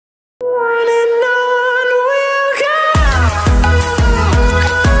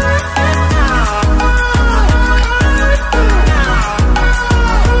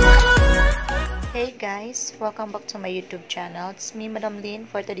guys, welcome back to my YouTube channel. It's me, Madam Lynn.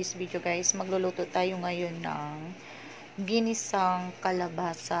 For today's video guys, magluluto tayo ngayon ng ginisang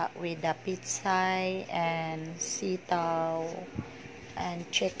kalabasa with the pechay and sitaw and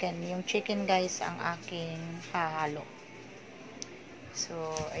chicken. Yung chicken guys ang aking hahalo. So,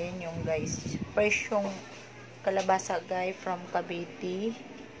 ayun yung guys. Fresh yung kalabasa guys from Cavite.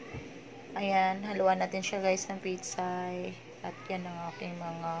 Ayan, haluan natin siya guys ng pechay. At yan ang aking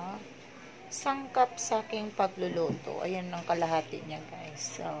mga sangkap sa aking pagluluto. Ayan ang kalahati niya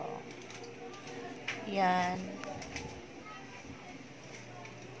guys. So, yan.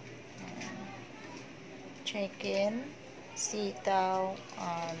 Chicken, sitaw,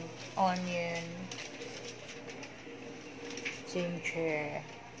 onion, ginger,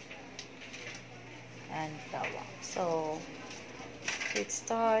 and bawang. So, let's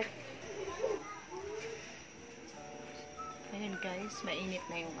start. Ayan guys, mainit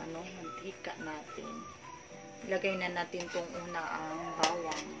na yung mantika natin. Ilagay na natin tong una ang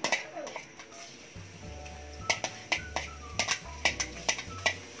bawang.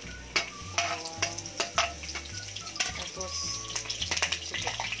 Tapos, sige.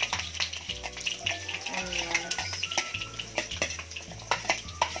 Onions.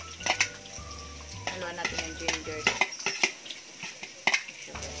 Haluan natin yung ginger.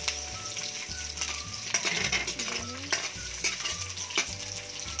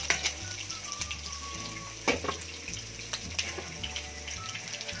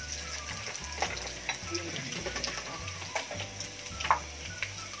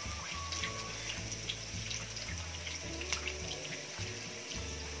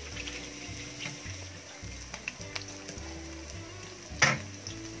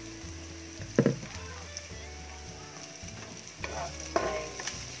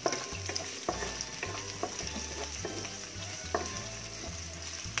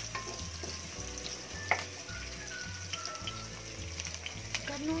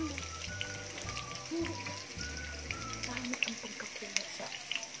 Ganun. Hindi. Dami ang pagkakulat sa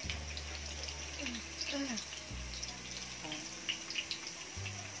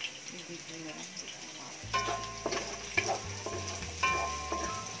hindi na lang.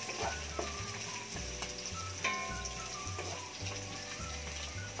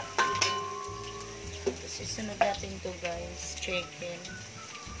 Tapos isunod natin to guys, chicken.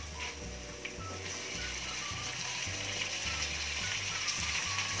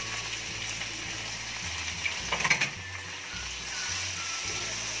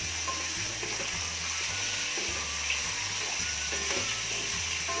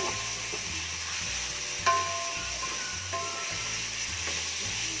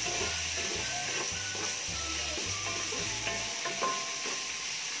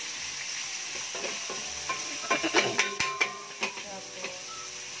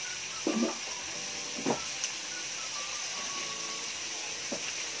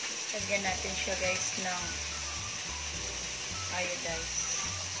 Lagyan natin siya guys ng iodize.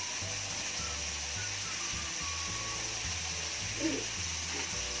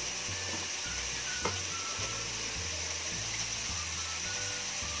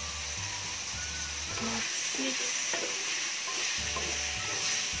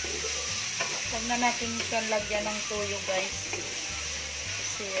 Huwag na natin siya lagyan ng tuyo guys.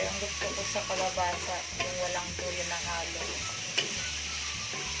 Kasi ang gusto ko sa kalabasa yung walang tuyo na halo.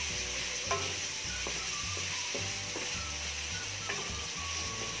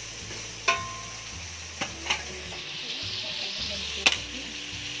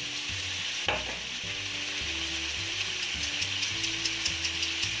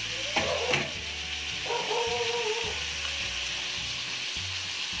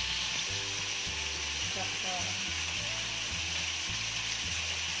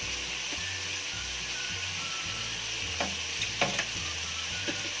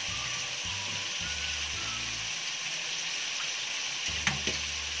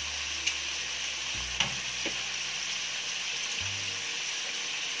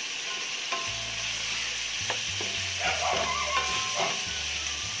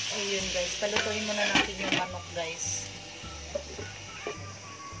 Ayun guys, palutuin muna natin yung manok guys.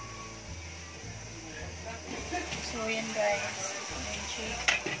 So yan guys, yung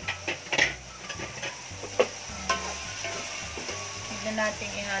chicken. Tignan natin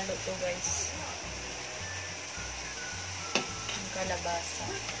ihalo to guys. Yung kalabasa.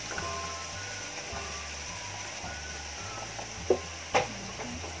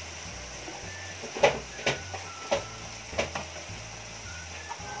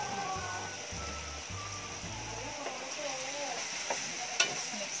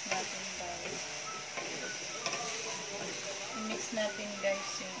 Mix natin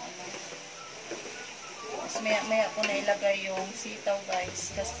guys yung maya ko na ilagay yung sitaw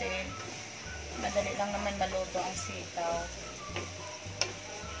guys kasi madali lang naman maluto ang sitaw.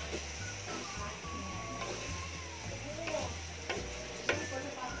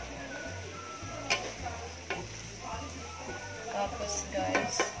 Tapos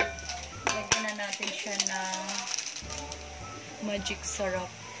guys, lagyan na natin siya ng magic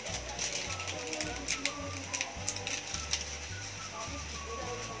syrup.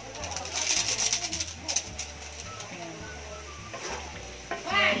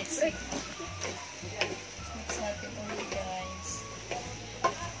 Mix natin ulit guys.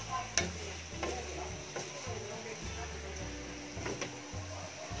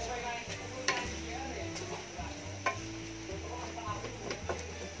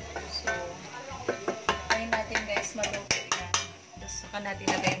 So, try natin guys maluto yan. Tapos saka natin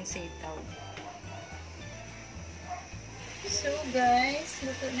lagay yung sitaw. So guys,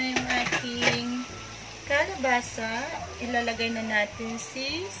 luto na yung ating kalabasa. Ilalagay na natin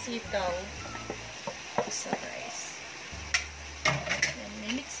si sitaw. So guys,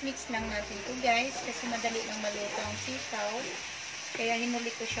 mix-mix lang natin to guys kasi madali lang maluto ang sitaw. Kaya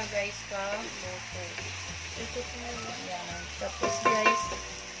hinuli ko siya guys pa luto. Ito po yan. Tapos guys,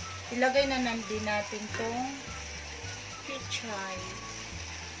 ilagay na din natin tong pechay.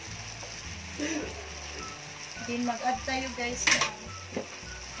 Then mag-add tayo guys ng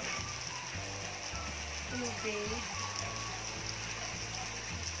tubig.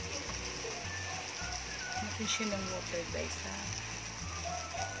 Natin siya ng water guys ha.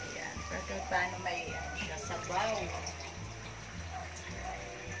 Ayan. Para paano may siya sabaw.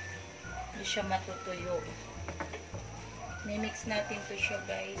 Hindi siya matutuyo. Mimix natin to siya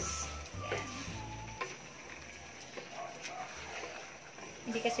guys. Ayan.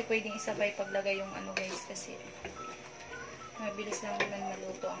 Hindi kasi pwedeng isabay paglagay yung ano guys kasi mabilis lang naman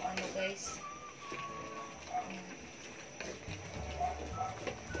maluto ang ano guys.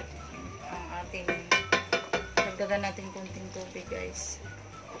 Ang ating dagdagan natin konting tubig guys.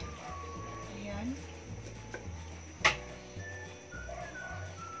 Ayan.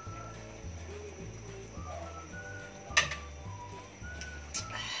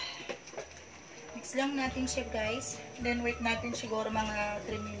 Mix lang natin siya guys. Then wait natin siguro mga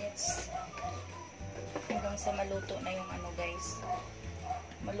 3 minutes hanggang sa maluto na yung ano guys.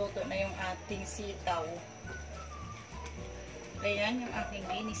 Maluto na yung ating sitaw. Ayan yung aking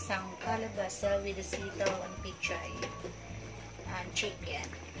ginisang kalabasa with the sitaw and pechay and chicken.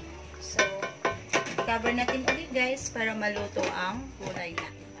 So, cover natin ulit guys para maluto ang gulay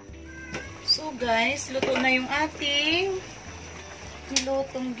natin. So guys, luto na yung ating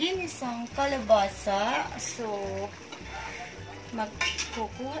nilutong ginisang kalabasa. So,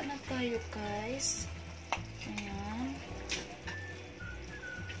 magkukuha na tayo guys. Ayan.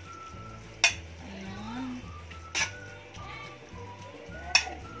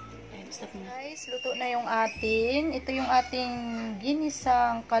 Guys, luto na yung ito yung ating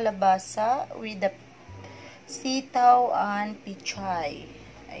ginisang kalabasa with the sitaw and pechay.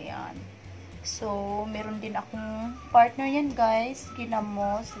 Ayan. So, meron din akong partner yan guys,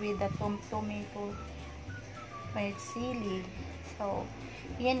 ginamos with the tomato with sili. So,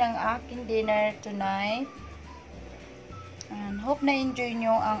 yan ang aking dinner tonight. And hope na enjoy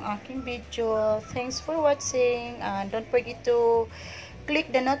nyo ang aking video. Thanks for watching and don't forget to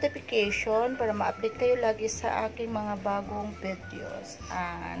click the notification para ma-update kayo lagi sa aking mga bagong videos.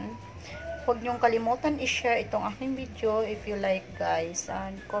 And huwag niyong kalimutan i-share itong aking video if you like guys.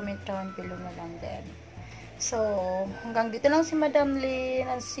 And comment down below na lang din. So, hanggang dito lang si Madam Lynn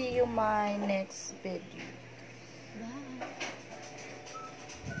and see you my next video.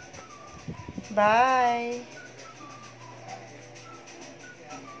 Bye! Bye!